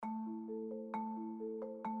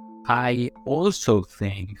I also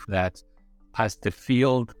think that as the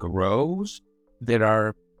field grows, there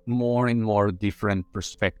are more and more different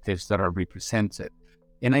perspectives that are represented.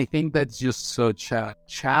 And I think that's just such a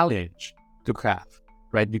challenge to have,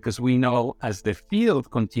 right? Because we know as the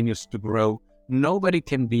field continues to grow, nobody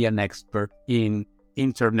can be an expert in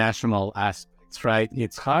international aspects, right?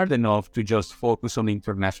 It's hard enough to just focus on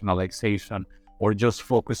internationalization or just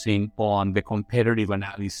focusing on the competitive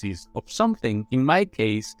analysis of something. In my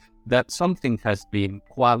case, that something has been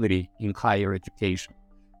quality in higher education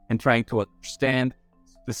and trying to understand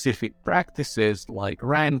specific practices like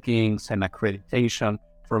rankings and accreditation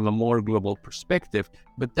from a more global perspective.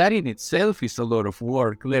 But that in itself is a lot of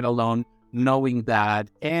work, let alone knowing that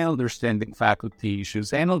and understanding faculty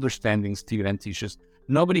issues and understanding student issues.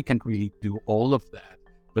 Nobody can really do all of that.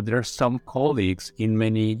 But there are some colleagues in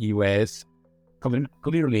many US,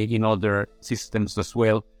 clearly in other systems as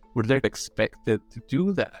well, where they're expected to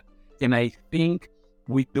do that. And I think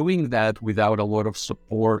we're doing that without a lot of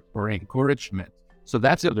support or encouragement. So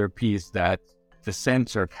that's the other piece that the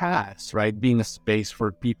center has, right? Being a space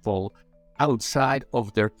for people outside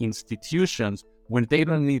of their institutions when they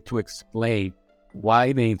don't need to explain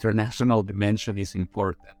why the international dimension is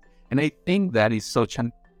important. And I think that is such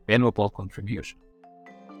an valuable contribution.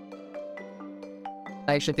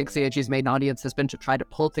 I actually think CIG's main audience has been to try to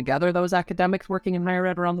pull together those academics working in higher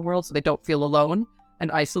ed around the world so they don't feel alone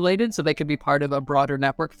and isolated, so they can be part of a broader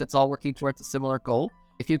network that's all working towards a similar goal.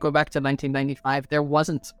 If you go back to 1995, there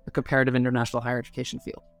wasn't a comparative international higher education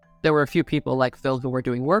field. There were a few people like Phil who were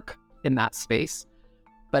doing work in that space,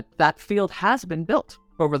 but that field has been built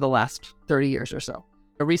over the last 30 years or so.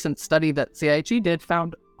 A recent study that CIG did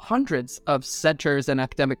found hundreds of centers and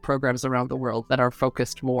academic programs around the world that are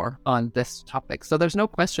focused more on this topic. So there's no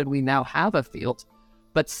question we now have a field,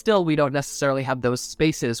 but still we don't necessarily have those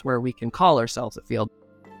spaces where we can call ourselves a field.